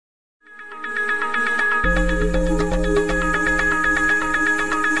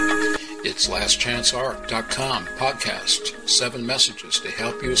It's lastchancearc.com podcast, 7 messages to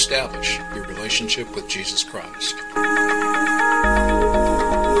help you establish your relationship with Jesus Christ.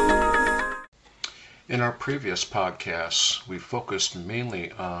 In our previous podcasts, we focused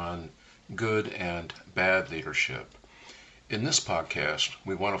mainly on good and bad leadership. In this podcast,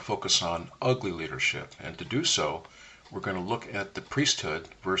 we want to focus on ugly leadership, and to do so, we're going to look at the priesthood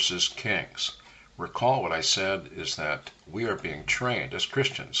versus kings. Recall what I said is that we are being trained as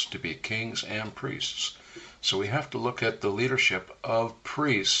Christians to be kings and priests. So we have to look at the leadership of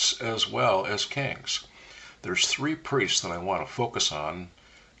priests as well as kings. There's 3 priests that I want to focus on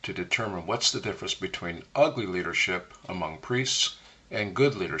to determine what's the difference between ugly leadership among priests and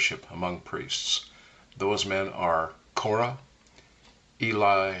good leadership among priests. Those men are Korah,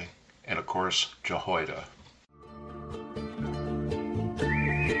 Eli, and of course Jehoiada.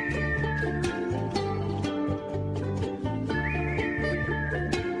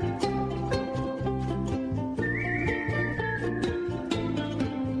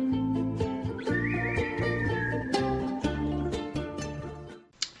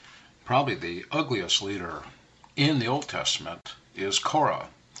 Probably the ugliest leader in the Old Testament is Korah.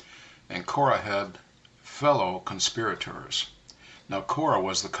 And Korah had fellow conspirators. Now Korah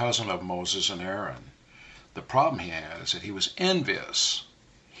was the cousin of Moses and Aaron. The problem he had is that he was envious.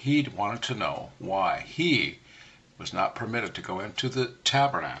 He wanted to know why he was not permitted to go into the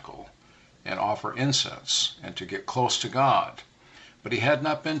tabernacle and offer incense and to get close to God. But he had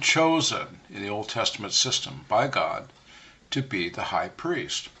not been chosen in the Old Testament system by God to be the high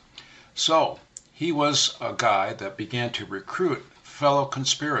priest. So he was a guy that began to recruit fellow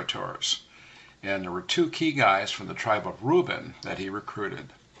conspirators. And there were 2 key guys from the tribe of Reuben that he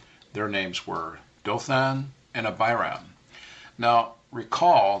recruited. Their names were Dathan and Abiram. Now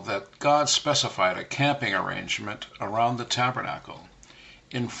recall that God specified a camping arrangement around the tabernacle.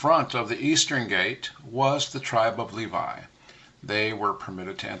 In front of the eastern gate was the tribe of Levi. They were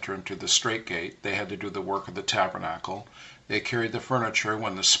permitted to enter into the straight gate. They had to do the work of the tabernacle. They carried the furniture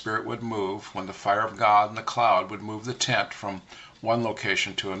when the Spirit would move, when the fire of God and the cloud would move the tent from one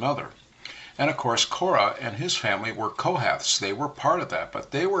location to another. And of course, Korah and his family were Kohaths. They were part of that,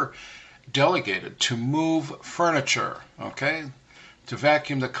 but they were delegated to move furniture, to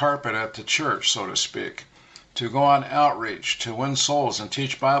vacuum the carpet at the church, so to speak, to go on outreach, to win souls and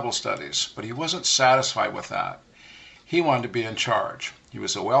teach Bible studies. But he wasn't satisfied with that. He wanted to be in charge. He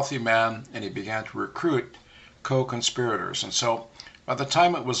was a wealthy man, and he began to recruit co-conspirators. And so by the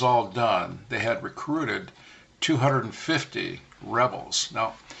time it was all done, they had recruited 250 rebels.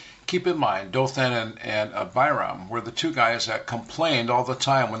 Now, keep in mind, Dathan and Abiram were the 2 guys that complained all the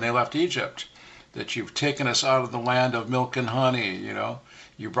time when they left Egypt, that you've taken us out of the land of milk and honey,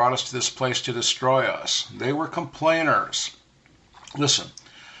 you brought us to this place to destroy us. They were complainers. Listen,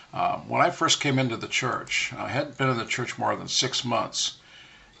 when I first came into the church, I hadn't been in the church more than 6 months,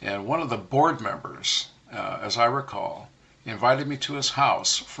 and one of the board members, as I recall, invited me to his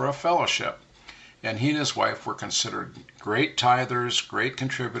house for a fellowship. And he and his wife were considered great tithers, great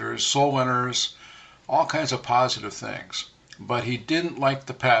contributors, soul winners, all kinds of positive things. But he didn't like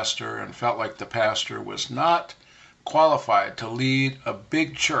the pastor and felt like the pastor was not qualified to lead a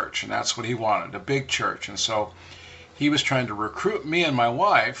big church. And that's what he wanted, a big church. And so he was trying to recruit me and my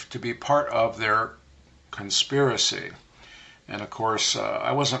wife to be part of their conspiracy. And of course,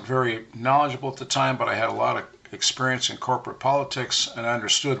 I wasn't very knowledgeable at the time, but I had a lot of experience in corporate politics and I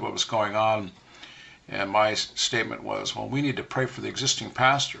understood what was going on. And my statement was, well, we need to pray for the existing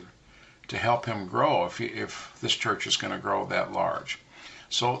pastor to help him grow if this church is going to grow that large.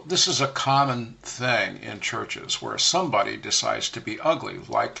 So this is a common thing in churches where somebody decides to be ugly,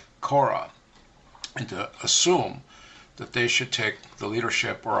 like Korah, and to assume that they should take the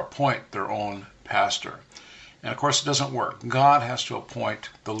leadership or appoint their own pastor. And of course, it doesn't work. God has to appoint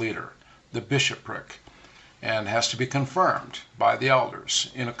the leader, the bishopric, and has to be confirmed by the elders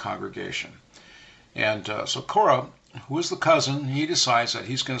in a congregation. And so Korah, who is the cousin, he decides that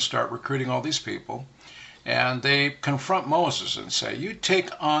he's going to start recruiting all these people. And they confront Moses and say, you take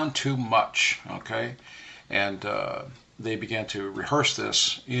on too much, And they began to rehearse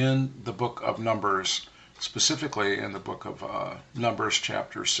this in the book of Numbers, specifically in the book of Numbers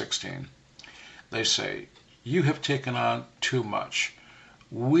chapter 16. They say, you have taken on too much.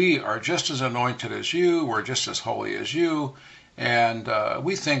 We are just as anointed as you. We're just as holy as you. And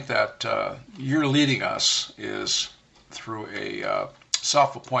we think that your leading us is through a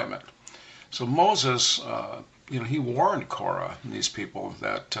self-appointment. So Moses, he warned Korah and these people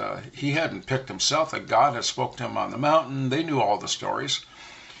that he hadn't picked himself, that God had spoken to him on the mountain. They knew all the stories.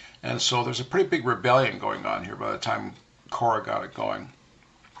 And so there's a pretty big rebellion going on here by the time Korah got it going.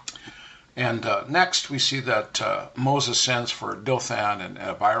 And next we see that Moses sends for Dothan and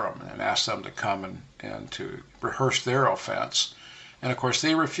Abiram and asks them to come and to rehearse their offense. And of course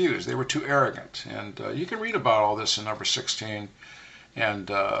they refused. They were too arrogant. And you can read about all this in number 16,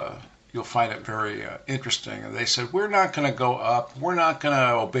 and you'll find it very interesting. And they said, we're not going to go up. We're not going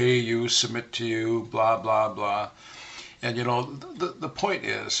to obey you, submit to you, blah, blah, blah. And you know, the point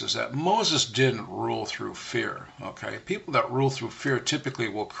is that Moses didn't rule through fear, okay? People that rule through fear typically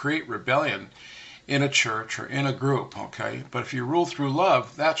will create rebellion in a church or in a group, okay? But if you rule through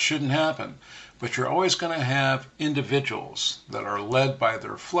love, that shouldn't happen. But you're always going to have individuals that are led by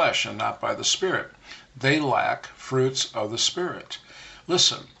their flesh and not by the Spirit. They lack fruits of the Spirit.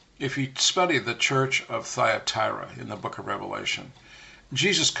 Listen, if you study the church of Thyatira in the book of Revelation,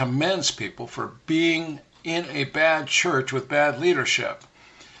 Jesus commends people for being in a bad church with bad leadership.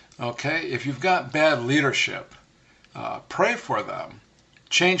 Okay, if you've got bad leadership, pray for them.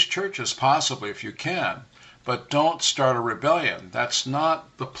 Change churches possibly if you can, but don't start a rebellion. That's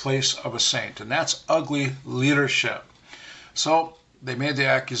not the place of a saint, and that's ugly leadership. So they made the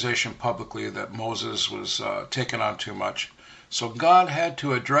accusation publicly that Moses was taking on too much. So God had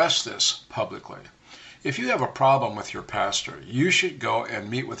to address this publicly. If you have a problem with your pastor, you should go and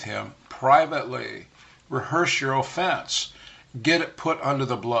meet with him privately. Rehearse your offense. Get it put under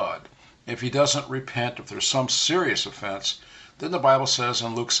the blood. If he doesn't repent, if there's some serious offense, then the Bible says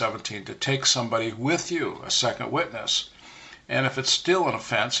in Luke 17 to take somebody with you, a second witness. And if it's still an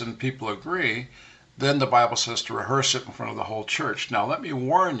offense and people agree, then the Bible says to rehearse it in front of the whole church. Now let me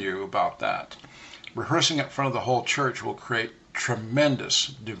warn you about that. Rehearsing it in front of the whole church will create tremendous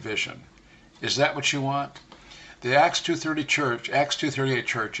division. Is that what you want? The Acts 2:38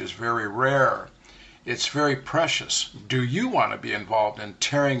 church is very rare. It's very precious. Do you want to be involved in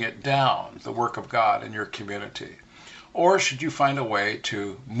tearing it down, the work of God in your community? Or should you find a way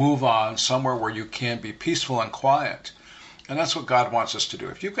to move on somewhere where you can be peaceful and quiet? And that's what God wants us to do.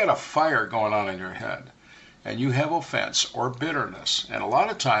 If you've got a fire going on in your head and you have offense or bitterness, and a lot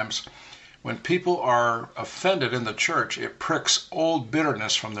of times when people are offended in the church, it pricks old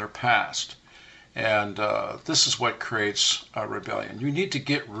bitterness from their past. And this is what creates a rebellion. You need to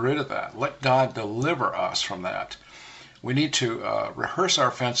get rid of that. Let God deliver us from that. We need to rehearse our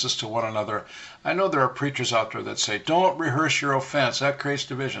offenses to one another. I know there are preachers out there that say, don't rehearse your offense. That creates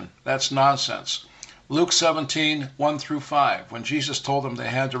division. That's nonsense. Luke 17:1-5, when Jesus told them they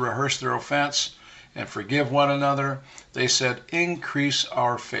had to rehearse their offense and forgive one another, they said, increase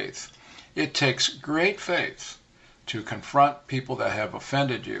our faith. It takes great faith to confront people that have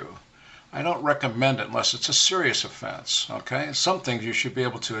offended you. I don't recommend it unless it's a serious offense, okay? Some things you should be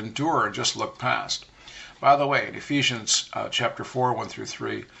able to endure and just look past. By the way, in Ephesians chapter 4,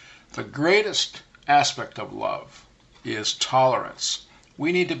 1-3, the greatest aspect of love is tolerance.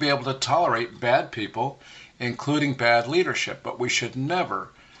 We need to be able to tolerate bad people, including bad leadership, but we should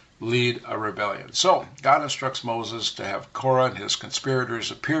never lead a rebellion. So God instructs Moses to have Korah and his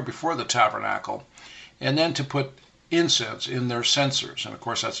conspirators appear before the tabernacle, and then to put incense in their censers. And of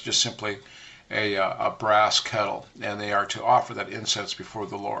course that's just simply a brass kettle, and they are to offer that incense before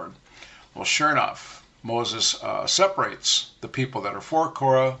the Lord. Well, sure enough, Moses separates the people that are for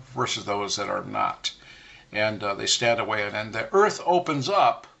Korah versus those that are not. And they stand away, and then the earth opens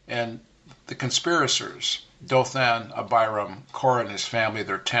up, and the conspirators, Dothan, Abiram, Korah and his family,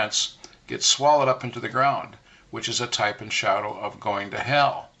 their tents, get swallowed up into the ground, which is a type and shadow of going to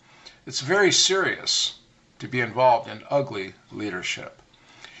hell. It's very serious to be involved in ugly leadership.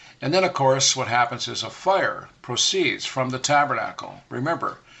 And then, of course, what happens is a fire proceeds from the tabernacle.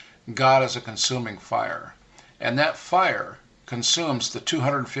 Remember, God is a consuming fire. And that fire consumes the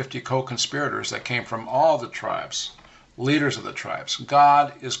 250 co-conspirators that came from all the tribes, leaders of the tribes.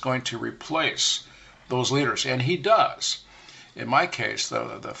 God is going to replace those leaders, and he does. In my case,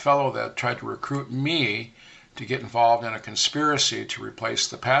 the fellow that tried to recruit me to get involved in a conspiracy to replace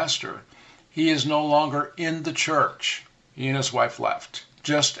the pastor, he is no longer in the church. He and his wife left,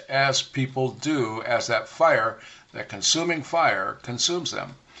 just as people do as that fire, that consuming fire, consumes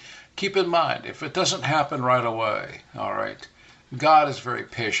them. Keep in mind, if it doesn't happen right away, all right, God is very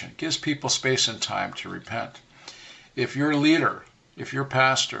patient, gives people space and time to repent. If your leader, if your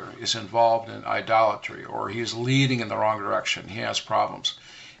pastor is involved in idolatry, or he's leading in the wrong direction, he has problems,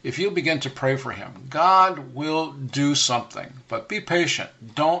 if you begin to pray for him, God will do something. But be patient.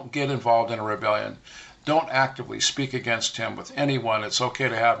 Don't get involved in a rebellion. Don't actively speak against him with anyone. It's okay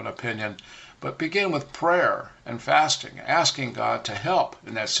to have an opinion, but begin with prayer and fasting, asking God to help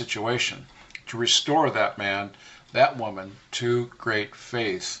in that situation, to restore that man, that woman, to great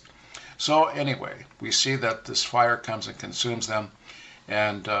faith. So anyway, we see that this fire comes and consumes them,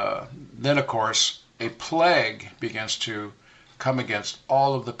 And then, of course, a plague begins to come against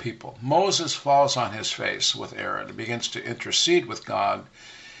all of the people. Moses falls on his face with Aaron and begins to intercede with God.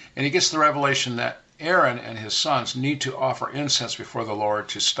 And he gets the revelation that Aaron and his sons need to offer incense before the Lord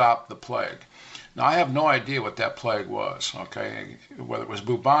to stop the plague. Now, I have no idea what that plague was, okay? Whether it was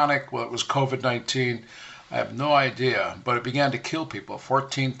bubonic, whether it was COVID-19, I have no idea. But it began to kill people,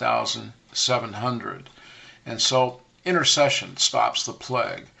 14,700. And so intercession stops the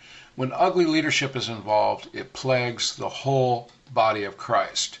plague. When ugly leadership is involved, it plagues the whole body of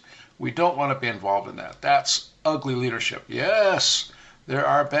Christ. We don't want to be involved in that. That's ugly leadership. Yes, there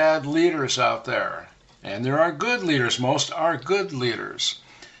are bad leaders out there, and there are good leaders. Most are good leaders.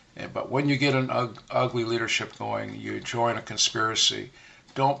 But when you get an ugly leadership going, you join a conspiracy.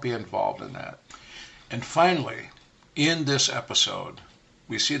 Don't be involved in that. And finally, in this episode,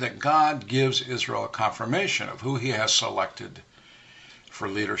 we see that God gives Israel a confirmation of who he has selected for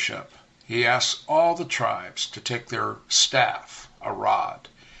leadership. He asks all the tribes to take their staff, a rod,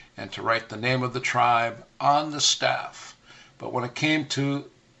 and to write the name of the tribe on the staff. But when it came to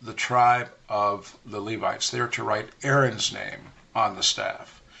the tribe of the Levites, they were to write Aaron's name on the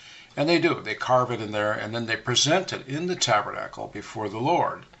staff. And they do. They carve it in there, and then they present it in the tabernacle before the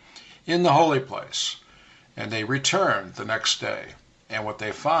Lord, in the holy place. And they return the next day. And what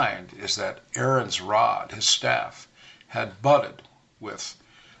they find is that Aaron's rod, his staff, had budded with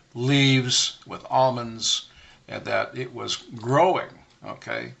leaves, with almonds, and that it was growing,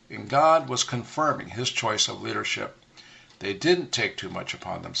 okay? And God was confirming his choice of leadership. They didn't take too much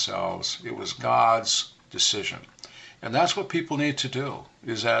upon themselves. It was God's decision. And that's what people need to do,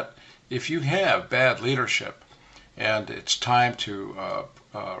 is that if you have bad leadership and it's time to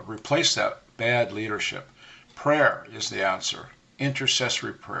replace that bad leadership, prayer is the answer.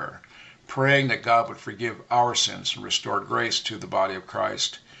 Intercessory prayer, praying that God would forgive our sins and restore grace to the body of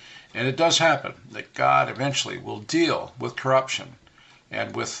Christ. And it does happen that God eventually will deal with corruption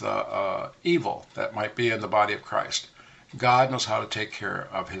and with evil that might be in the body of Christ. God knows how to take care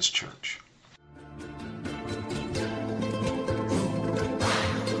of his church.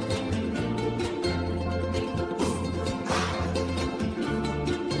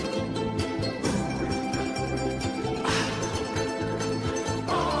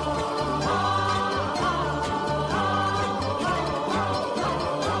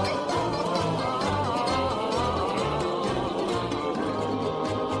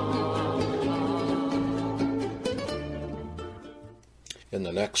 In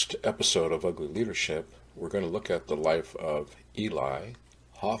the next episode of Ugly Leadership, we're going to look at the life of Eli,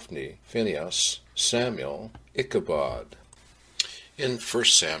 Hophni, Phinehas, Samuel, Ichabod. In 1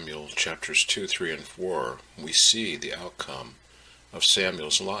 Samuel chapters 2, 3, and 4, we see the outcome of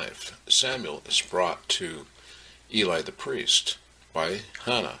Samuel's life. Samuel is brought to Eli the priest by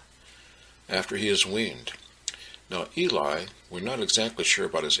Hannah after he is weaned. Now Eli, we're not exactly sure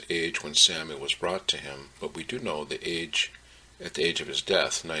about his age when Samuel was brought to him, but we do know the age at the age of his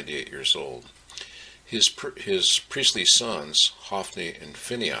death, 98 years old. His priestly sons, Hophni and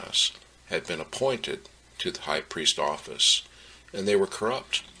Phinehas, had been appointed to the high priest office, and they were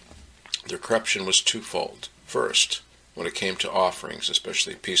corrupt. Their corruption was twofold. First, when it came to offerings,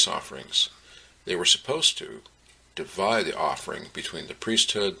 especially peace offerings, they were supposed to divide the offering between the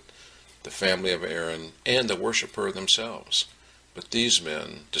priesthood, the family of Aaron, and the worshiper themselves. But these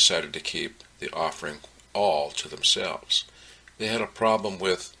men decided to keep the offering all to themselves. They had a problem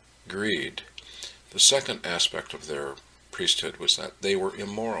with greed. The second aspect of their priesthood was that they were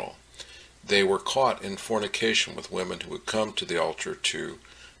immoral. They were caught in fornication with women who would come to the altar to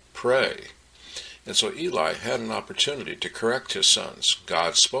pray. And so Eli had an opportunity to correct his sons.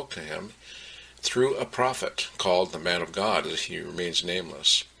 God spoke to him through a prophet called the man of God, as he remains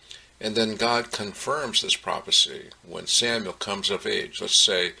nameless. And then God confirms this prophecy when Samuel comes of age. Let's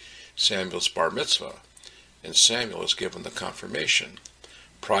say Samuel's bar mitzvah. And Samuel is given the confirmation.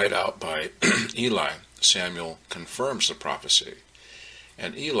 Pried out by Eli, Samuel confirms the prophecy.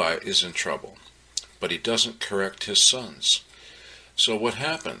 And Eli is in trouble, but he doesn't correct his sons. So what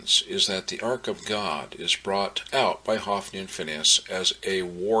happens is that the ark of God is brought out by Hophni and Phinehas as a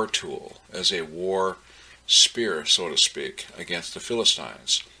war tool, as a war spear, so to speak, against the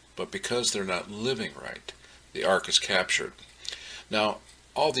Philistines. But because they're not living right, the ark is captured. Now,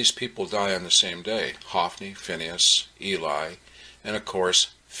 all these people die on the same day. Hophni, Phinehas, Eli, and of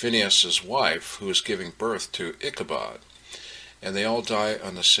course Phinehas' wife, who is giving birth to Ichabod. And they all die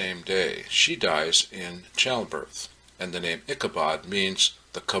on the same day. She dies in childbirth. And the name Ichabod means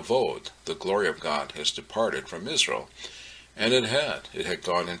the kavod, the glory of God, has departed from Israel. And it had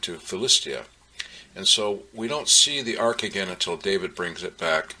gone into Philistia. And so we don't see the ark again until David brings it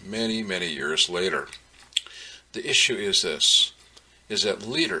back many, many years later. The issue is this, is that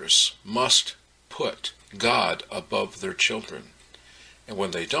leaders must put God above their children. And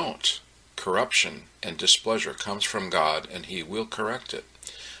when they don't, corruption and displeasure comes from God, and he will correct it.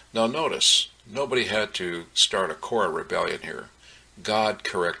 Now notice, nobody had to start a Korah rebellion here. God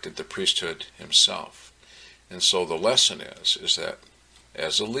corrected the priesthood himself. And so the lesson is that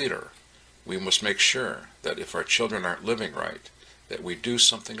as a leader, we must make sure that if our children aren't living right, that we do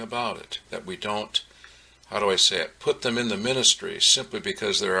something about it, that we don't, put them in the ministry simply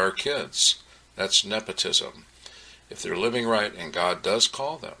because they're our kids. That's nepotism. If they're living right and God does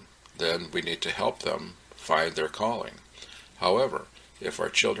call them, then we need to help them find their calling. However, if our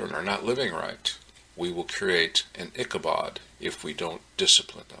children are not living right, we will create an Ichabod if we don't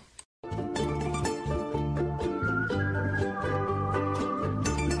discipline them.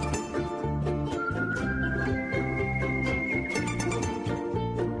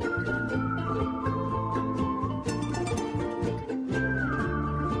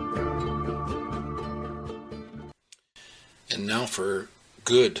 And now for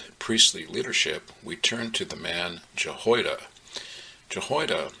good priestly leadership, we turn to the man Jehoiada.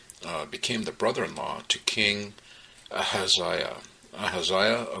 Jehoiada became the brother-in-law to King Ahaziah.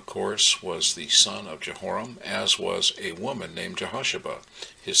 Ahaziah, of course, was the son of Jehoram, as was a woman named Jehosheba,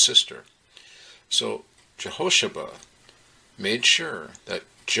 his sister. So Jehosheba made sure that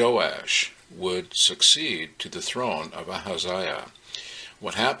Joash would succeed to the throne of Ahaziah.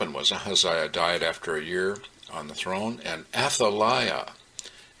 What happened was Ahaziah died after a year on the throne, and Athaliah,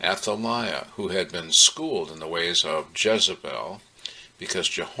 who had been schooled in the ways of Jezebel, because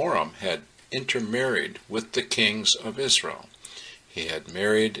Jehoram had intermarried with the kings of Israel. He had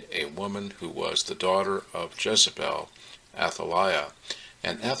married a woman who was the daughter of Jezebel, Athaliah,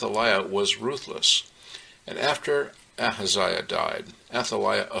 and Athaliah was ruthless. And after Ahaziah died,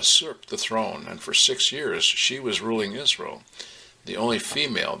 Athaliah usurped the throne, and for 6 years she was ruling Israel, the only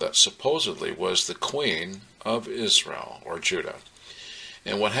female that supposedly was the queen of Israel, or Judah.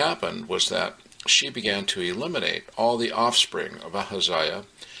 And what happened was that she began to eliminate all the offspring of Ahaziah,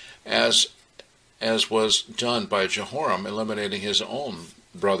 as was done by Jehoram eliminating his own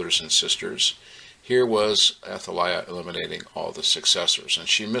brothers and sisters. Here was Athaliah eliminating all the successors, and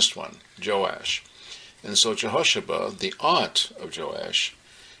she missed one, Joash. And so Jehosheba, the aunt of Joash,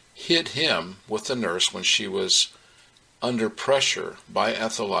 hid him with the nurse when she was under pressure by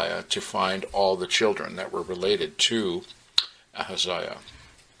Athaliah to find all the children that were related to Ahaziah.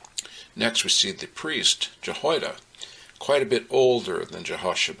 Next we see the priest, Jehoiada, quite a bit older than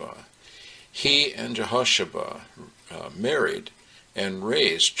Jehosheba. He and Jehosheba married and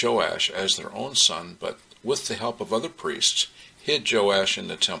raised Joash as their own son, but with the help of other priests, hid Joash in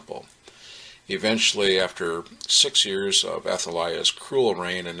the temple. Eventually, after 6 years of Athaliah's cruel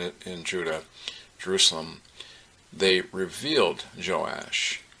reign in Jerusalem, they revealed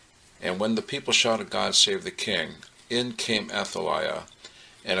Joash. And when the people shouted, "God save the king," in came Athaliah.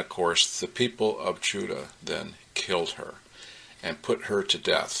 And of course, the people of Judah then killed her and put her to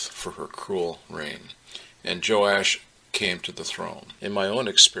death for her cruel reign. And Joash came to the throne. In my own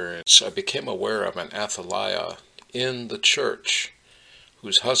experience, I became aware of an Athaliah in the church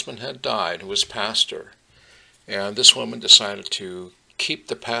whose husband had died, who was pastor. And this woman decided to keep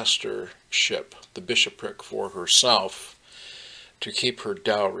the pastorship, the bishopric, for herself, to keep her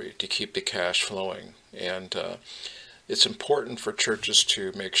dowry, to keep the cash flowing. And it's important for churches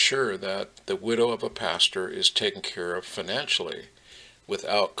to make sure that the widow of a pastor is taken care of financially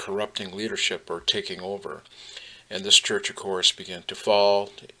without corrupting leadership or taking over. And this church, of course, began to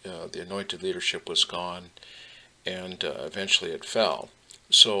fall. The anointed leadership was gone, and eventually it fell.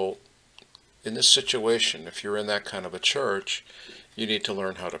 So in this situation, if you're in that kind of a church, you need to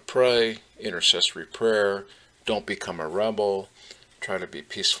learn how to pray, intercessory prayer. Don't become a rebel. Try to be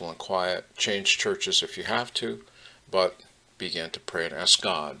peaceful and quiet. Change churches if you have to, but begin to pray and ask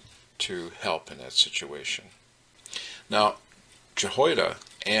God to help in that situation. Now, Jehoiada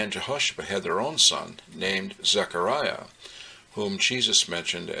and Jehosheba had their own son named Zechariah, whom Jesus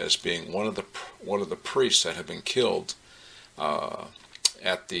mentioned as being one of the priests that had been killed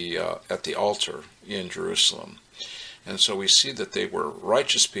at the altar in Jerusalem. And so we see that they were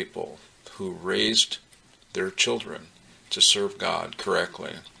righteous people who raised their children to serve God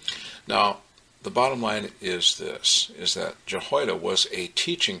correctly. Now, the bottom line is this, is that Jehoiada was a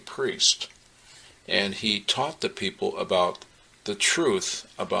teaching priest, and he taught the people about the truth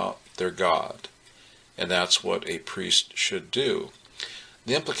about their God. And that's what a priest should do.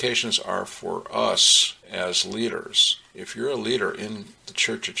 The implications are for us as leaders. If you're a leader in the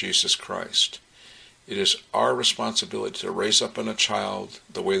Church of Jesus Christ, It is our responsibility to raise up in a child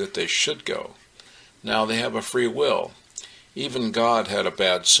the way that they should go. Now, they have a free will. Even God had a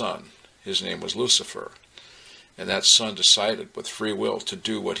bad son. His name was Lucifer. And that son decided with free will to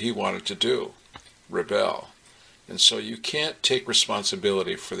do what he wanted to do, rebel. And so you can't take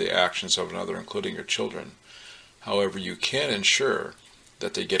responsibility for the actions of another, including your children. However, you can ensure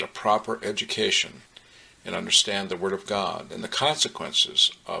that they get a proper education and understand the Word of God and the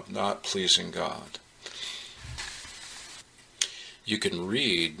consequences of not pleasing God. You can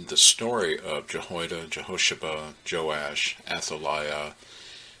read the story of Jehoiada, Jehoshaphat, Joash, Athaliah,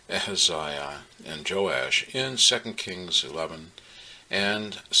 Ahaziah, and Joash in 2 Kings 11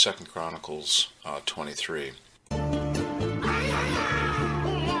 and 2 Chronicles 23.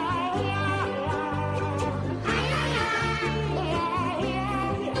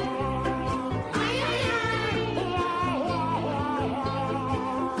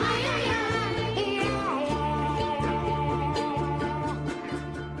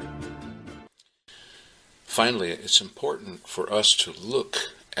 Finally, it's important for us to look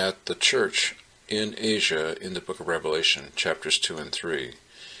at the church in Asia in the book of Revelation, chapters 2 and 3,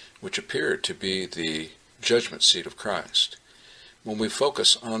 which appear to be the judgment seat of Christ. When we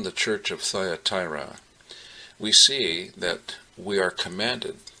focus on the church of Thyatira, we see that we are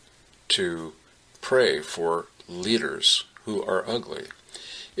commanded to pray for leaders who are ugly.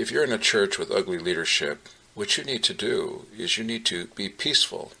 If you're in a church with ugly leadership, what you need to do is you need to be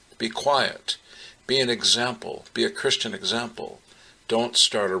peaceful, be quiet, be an example, be a Christian example. Don't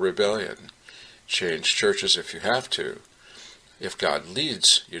start a rebellion. Change churches if you have to, if God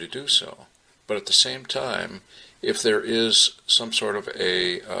leads you to do so. But at the same time, if there is some sort of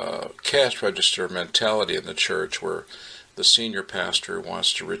a cash register mentality in the church where the senior pastor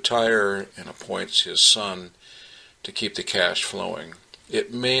wants to retire and appoints his son to keep the cash flowing,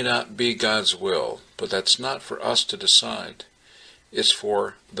 it may not be God's will, but that's not for us to decide. It's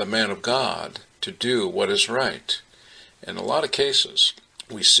for the man of God to do what is right. In a lot of cases,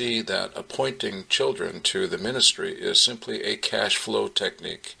 we see that appointing children to the ministry is simply a cash flow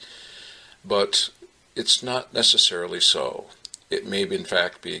technique, but it's not necessarily so. It may in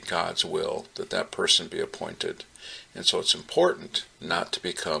fact be God's will that that person be appointed, and so it's important not to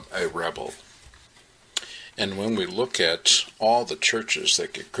become a rebel. And when we look at all the churches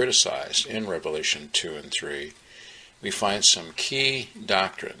that get criticized in Revelation 2 and 3, we find some key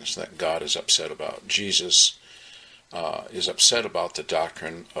doctrines that God is upset about. Jesus is upset about the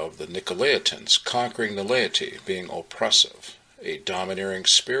doctrine of the Nicolaitans, conquering the laity, being oppressive, a domineering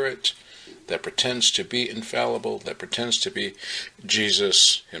spirit that pretends to be infallible, that pretends to be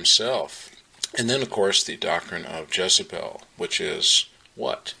Jesus himself. And then, of course, the doctrine of Jezebel, which is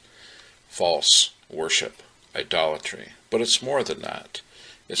what? False worship, idolatry. But it's more than that.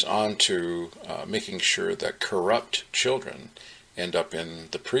 It's on to making sure that corrupt children end up in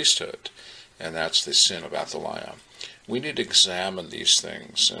the priesthood, and that's the sin of Athaliah. We need to examine these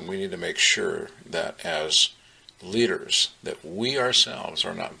things, and we need to make sure that as leaders, that we ourselves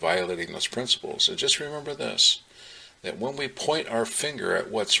are not violating those principles. And just remember this, that when we point our finger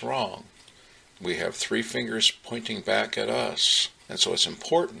at what's wrong, we have three fingers pointing back at us. And so it's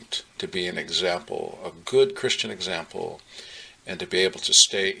important to be an example, a good Christian example, and to be able to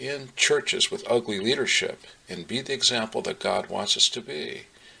stay in churches with ugly leadership and be the example that God wants us to be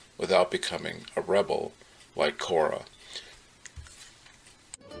without becoming a rebel like Korah.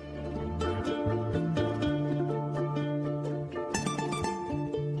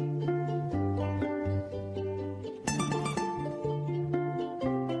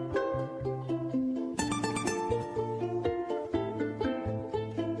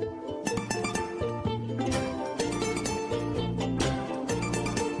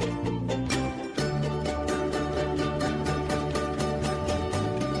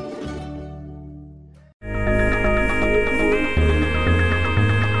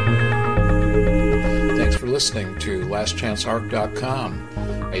 Listening to LastChanceArk.com,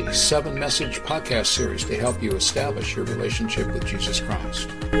 a 7-message podcast series to help you establish your relationship with Jesus Christ.